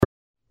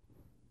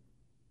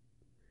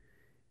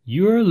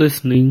You're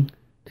listening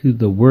to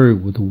The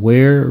Word with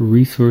Ware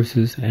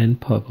Resources and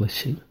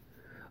Publishing,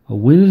 a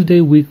Wednesday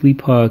weekly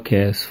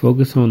podcast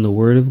focused on the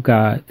Word of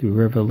God through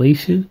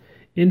revelation,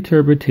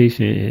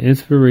 interpretation, and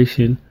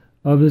inspiration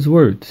of His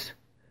words.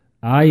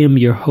 I am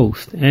your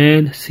host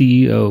and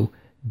CEO,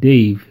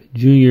 Dave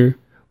Jr.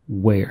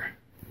 Ware.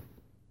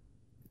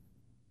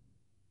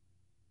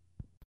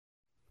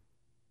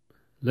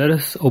 Let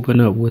us open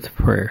up with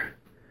prayer.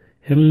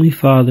 Heavenly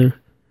Father,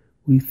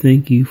 we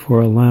thank you for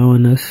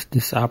allowing us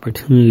this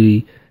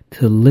opportunity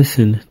to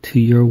listen to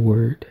your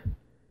word.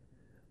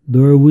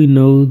 Lord, we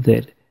know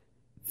that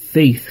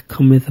faith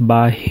cometh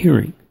by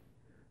hearing.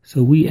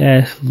 So we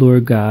ask,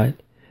 Lord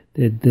God,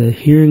 that the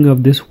hearing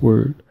of this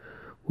word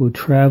will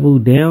travel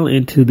down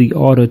into the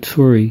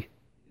auditory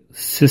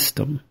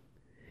system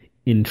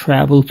and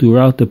travel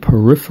throughout the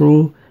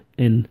peripheral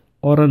and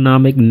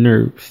autonomic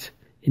nerves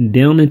and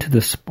down into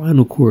the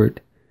spinal cord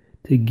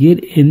to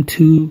get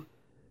into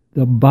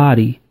the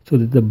body so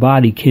that the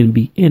body can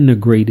be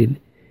integrated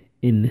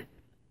and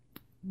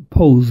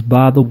posed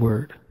by the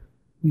word.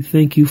 We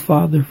thank you,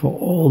 Father, for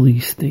all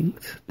these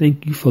things.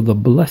 Thank you for the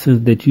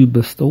blessings that you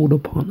bestowed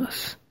upon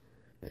us.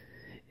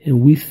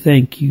 And we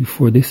thank you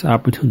for this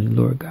opportunity,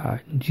 Lord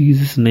God. In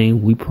Jesus'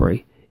 name we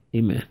pray.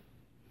 Amen.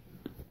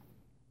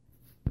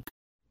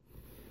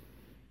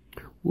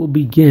 We'll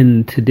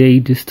begin today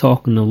just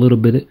talking a little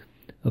bit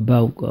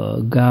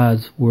about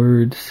God's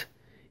words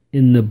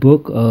in the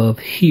book of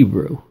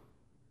Hebrew.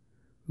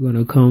 We're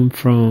going to come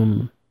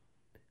from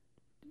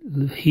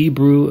the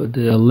Hebrew,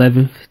 the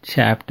 11th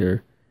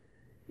chapter,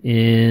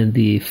 and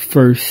the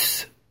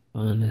first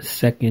and the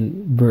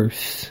second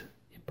verse,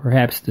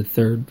 perhaps the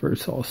third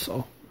verse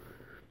also.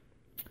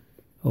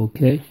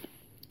 Okay.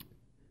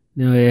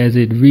 Now, as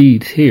it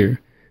reads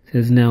here, it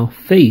says, "Now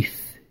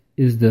faith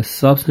is the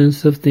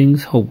substance of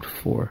things hoped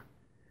for,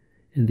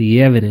 and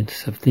the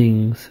evidence of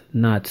things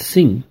not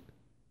seen.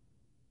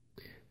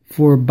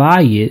 For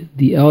by it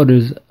the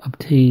elders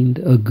obtained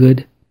a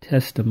good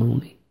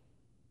testimony.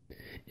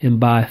 And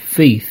by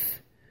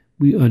faith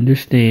we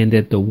understand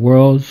that the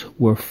worlds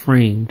were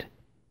framed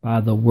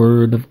by the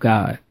word of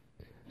God,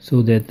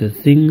 so that the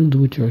things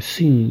which are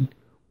seen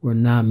were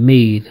not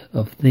made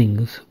of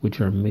things which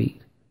are made."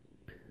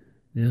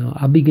 Now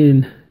I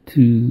begin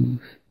to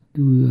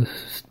do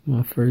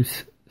my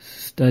first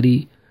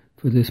study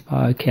for this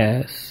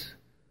podcast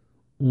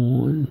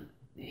on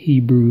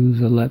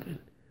Hebrews 11.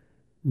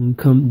 We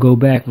go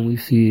back and we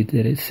see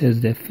that it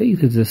says that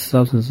faith is the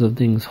substance of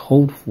things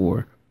hoped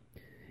for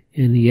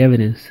and the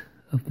evidence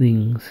of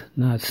things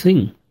not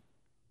seen.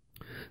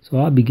 So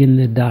I begin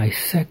to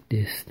dissect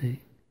this thing.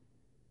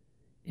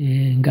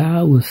 And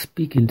God was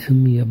speaking to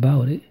me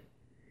about it.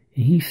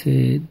 And he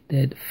said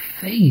that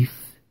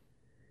faith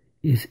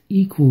is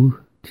equal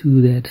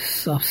to that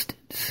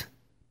substance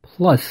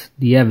plus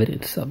the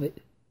evidence of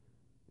it.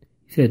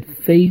 He said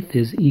faith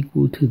is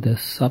equal to the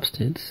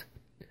substance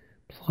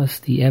plus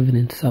the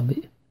evidence of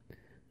it.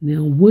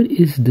 Now, what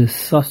is the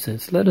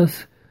substance? Let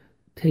us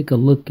take a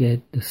look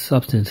at the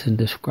substance and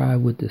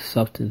describe what the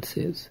substance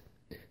is.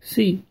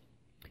 See,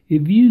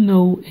 if you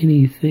know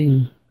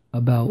anything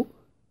about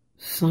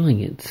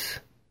science,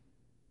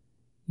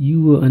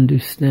 you will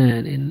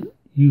understand, and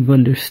you've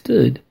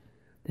understood,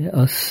 that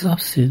a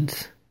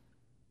substance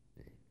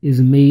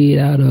is made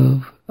out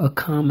of a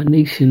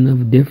combination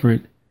of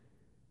different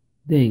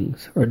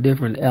things or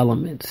different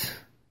elements.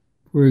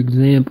 For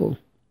example,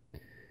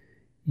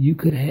 you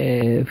could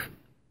have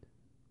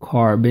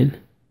carbon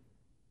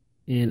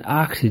and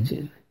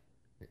oxygen,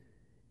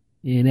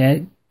 and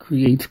that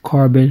creates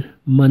carbon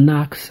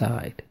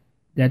monoxide.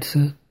 That's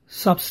a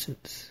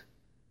substance.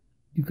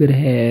 You could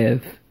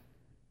have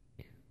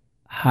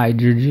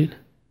hydrogen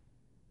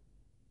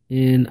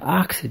and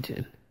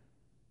oxygen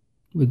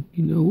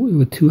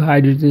with two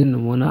hydrogen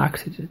and one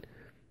oxygen.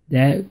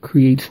 That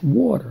creates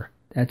water.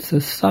 That's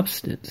a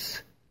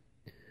substance.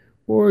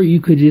 Or you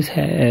could just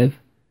have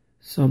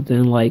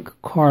something like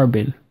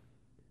carbon,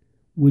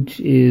 which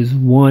is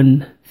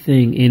one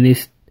thing, and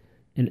it's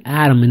an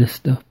atom, and it's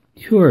the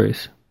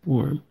purest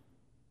form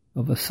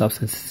of a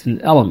substance. It's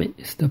an element.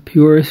 It's the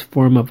purest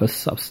form of a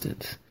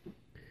substance.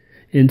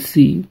 And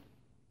see,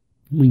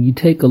 when you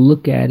take a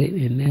look at it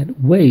in that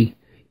way,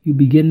 you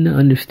begin to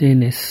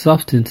understand that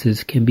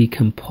substances can be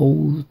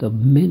composed of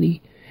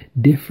many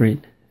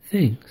different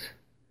things.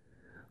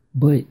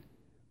 But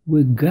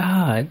with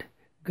God,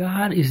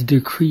 God is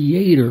the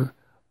creator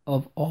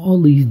of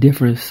all these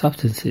different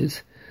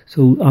substances.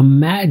 So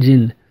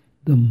imagine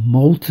the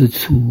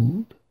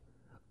multitude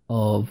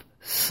of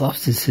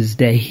substances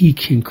that he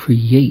can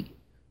create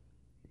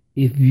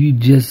if you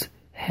just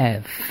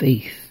have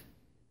faith.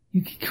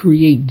 You can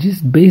create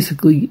just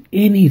basically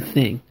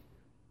anything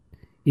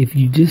if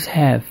you just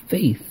have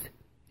faith.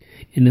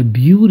 And the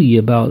beauty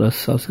about a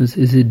substance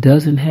is it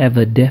doesn't have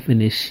a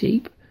definite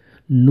shape,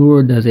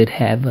 nor does it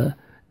have a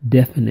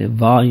definite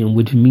volume,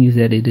 which means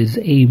that it is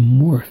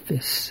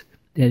amorphous.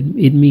 That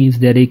it means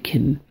that it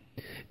can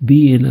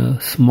be in a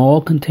small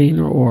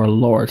container or a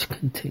large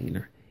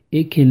container.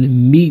 It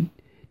can meet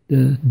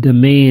the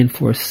demand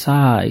for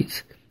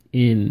size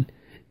and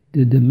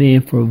the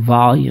demand for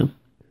volume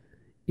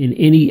in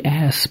any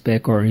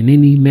aspect or in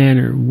any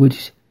manner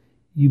which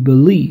you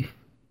believe,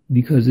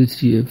 because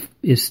it's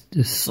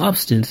the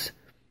substance,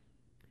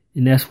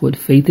 and that's what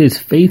faith is.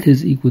 Faith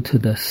is equal to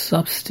the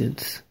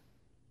substance.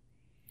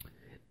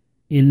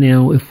 And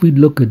now if we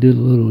look a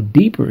little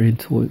deeper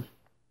into it,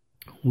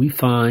 we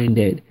find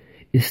that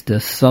it's the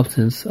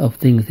substance of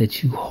things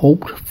that you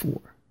hoped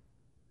for.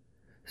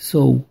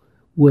 So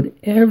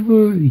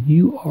whatever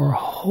you are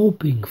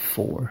hoping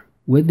for,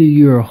 whether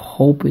you're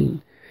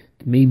hoping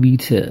maybe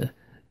to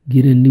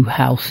get a new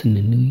house in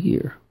the new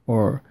year,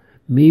 or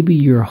maybe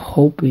you're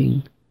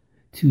hoping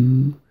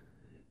to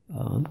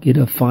get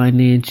a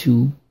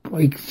financial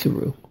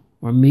breakthrough,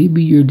 or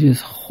maybe you're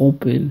just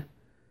hoping,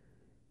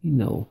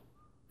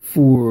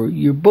 for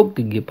your book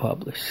to get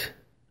published.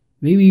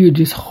 Maybe you're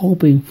just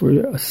hoping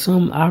for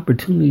some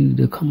opportunity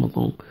to come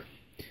along.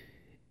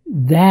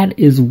 That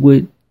is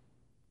what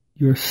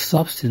your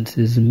substance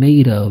is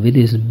made of. It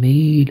is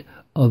made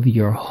of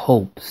your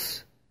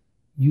hopes.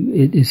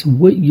 It is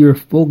what you're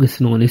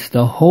focusing on. It's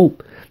the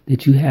hope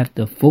that you have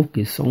to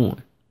focus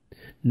on.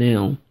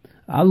 Now,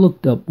 I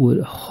looked up what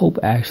hope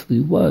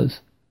actually was.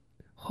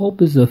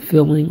 Hope is a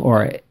feeling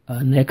or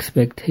an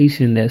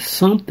expectation that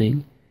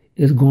something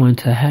is going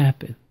to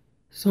happen.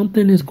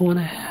 Something is going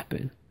to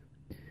happen.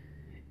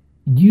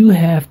 You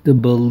have to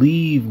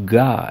believe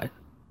God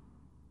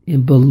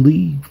and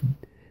believe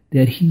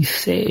that He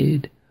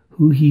said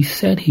who He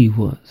said He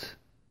was.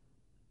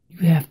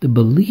 You have to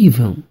believe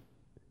Him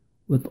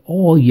with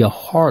all your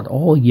heart,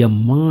 all your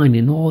mind,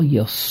 and all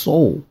your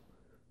soul.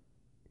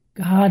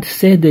 God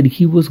said that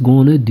He was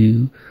going to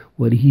do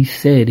what He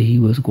said He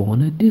was going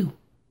to do.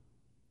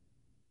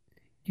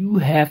 You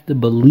have to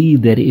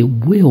believe that it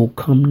will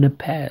come to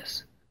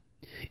pass.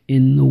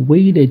 And the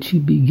way that you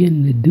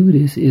begin to do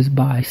this is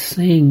by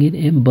saying it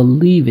and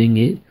believing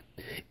it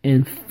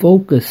and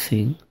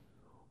focusing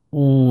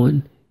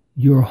on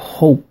your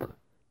hope.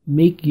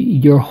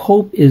 Your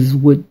hope is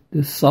what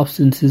the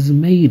substance is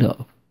made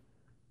of.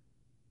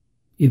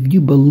 If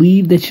you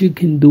believe that you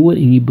can do it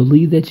and you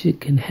believe that you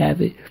can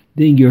have it,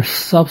 then your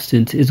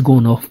substance is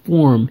going to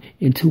form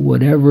into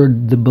whatever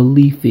the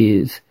belief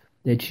is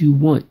that you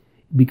want,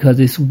 because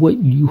it's what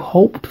you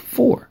hoped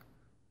for.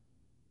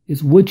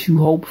 It's what you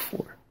hoped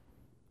for.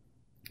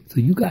 So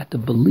you got to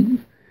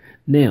believe.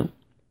 Now,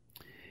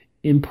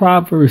 in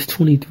Proverbs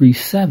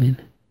 23:7,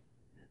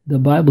 the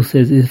Bible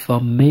says, if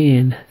a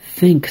man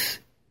thinks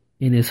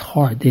in his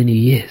heart, then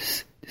he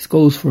is. This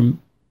goes for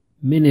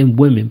men and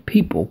women,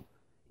 people.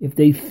 If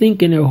they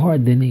think in their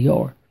heart, then they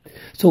are.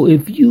 So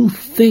if you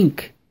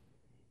think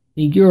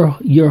and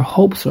your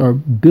hopes are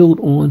built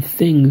on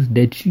things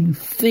that you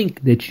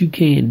think that you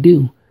can't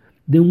do,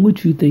 then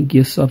what you think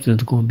your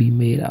substance is going to be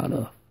made out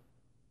of?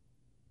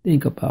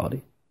 Think about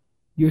it.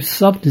 Your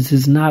substance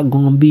is not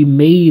going to be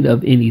made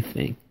of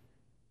anything.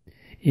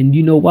 And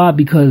you know why?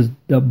 Because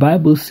the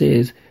Bible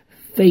says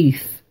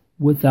faith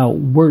without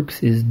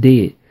works is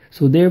dead.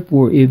 So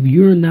therefore, if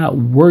you're not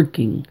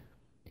working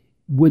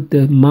with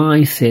the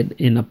mindset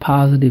in a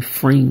positive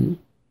frame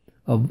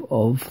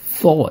of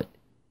thought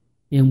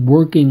and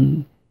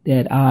working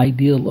that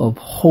ideal of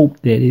hope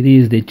that it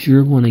is that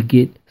you're going to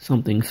get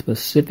something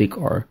specific,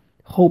 or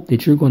hope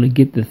that you're going to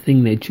get the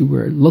thing that you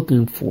were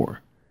looking for,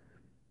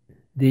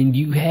 then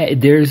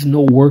there's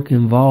no work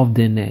involved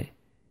in that.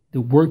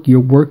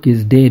 Your work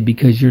is dead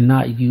because you're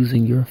not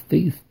using your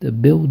faith to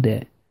build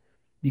that.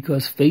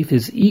 Because faith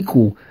is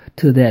equal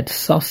to that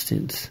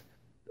substance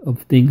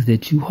of things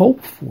that you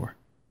hope for.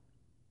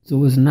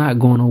 So it's not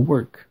going to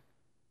work.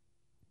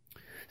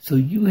 So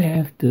you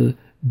have to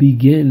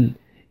begin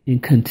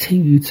and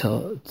continue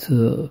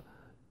to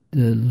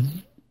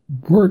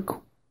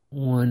work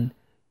on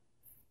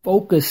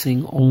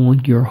focusing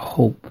on your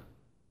hope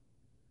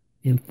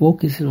and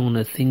focusing on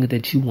the things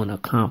that you want to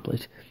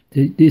accomplish.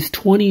 This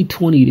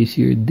 2020,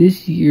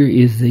 this year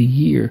is the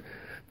year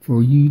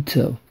for you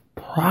to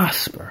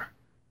prosper.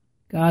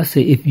 God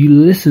said, if you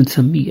listen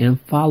to me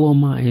and follow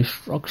my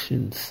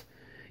instructions,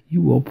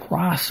 you will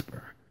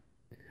prosper.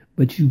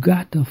 But you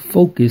got to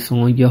focus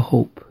on your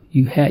hope.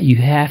 You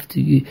have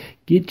to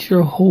get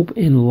your hope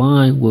in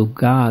line with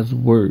God's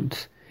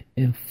words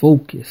and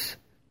focus.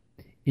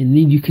 And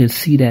then you can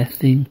see that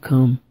thing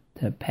come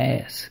to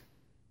pass.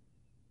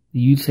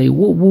 You say,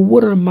 well,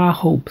 what are my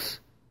hopes?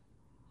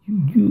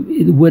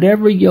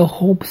 Whatever your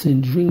hopes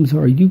and dreams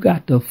are, you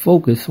got to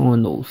focus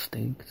on those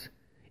things.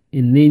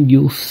 And then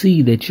you'll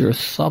see that your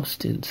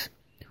substance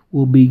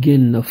will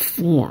begin to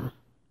form.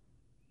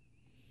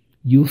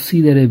 You'll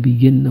see that it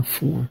begin to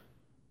form.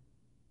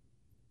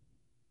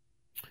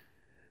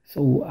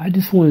 So I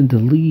just wanted to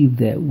leave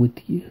that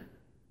with you.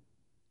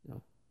 I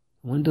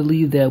wanted to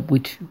leave that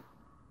with you.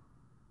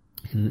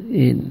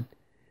 And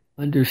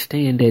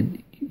understand that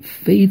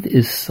faith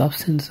is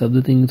substance of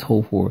the things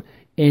hoped for,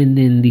 and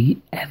then the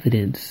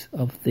evidence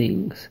of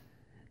things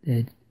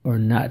that are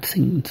not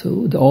seen.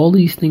 So all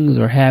these things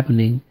are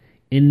happening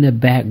in the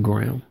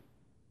background,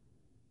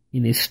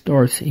 and it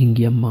starts in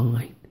your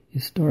mind.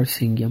 It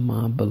starts in your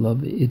mind,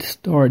 beloved. It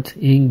starts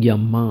in your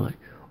mind.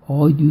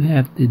 All you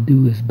have to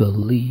do is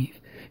believe.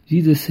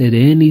 Jesus said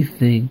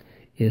anything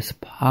is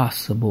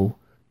possible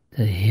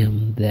to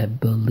him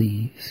that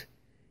believes.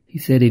 He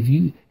said if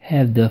you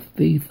have the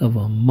faith of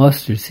a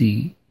mustard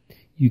seed,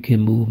 you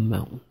can move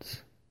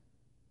mountains.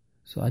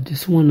 So I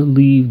just want to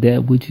leave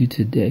that with you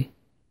today,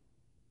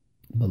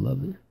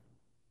 beloved.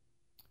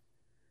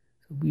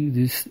 So we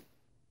just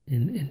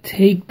and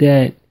take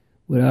that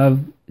what I've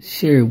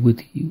shared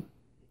with you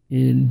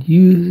and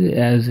use it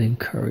as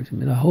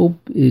encouragement. I hope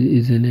it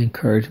is an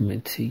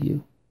encouragement to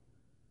you.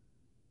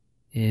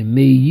 And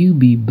may you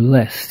be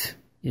blessed.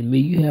 And may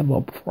you have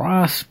a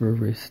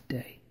prosperous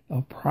day.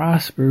 A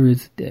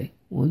prosperous day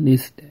on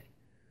this day.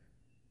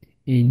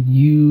 And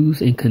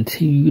use and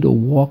continue to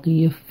walk in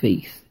your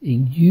faith.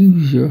 And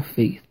use your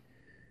faith.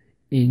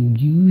 And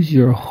use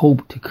your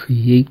hope to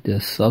create the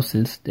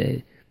substance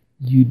that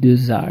you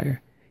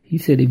desire. He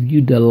said if you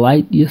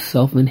delight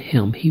yourself in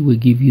him, he will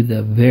give you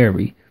the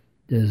very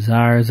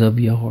desires of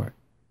your heart.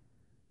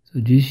 So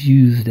just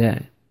use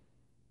that.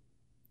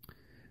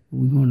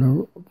 We're going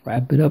to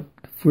wrap it up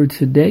for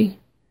today.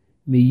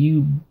 May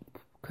you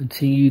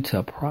continue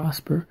to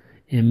prosper,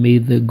 and may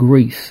the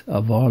grace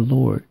of our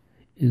Lord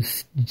and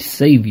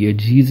Savior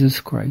Jesus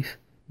Christ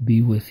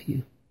be with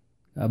you.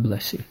 God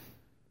bless you.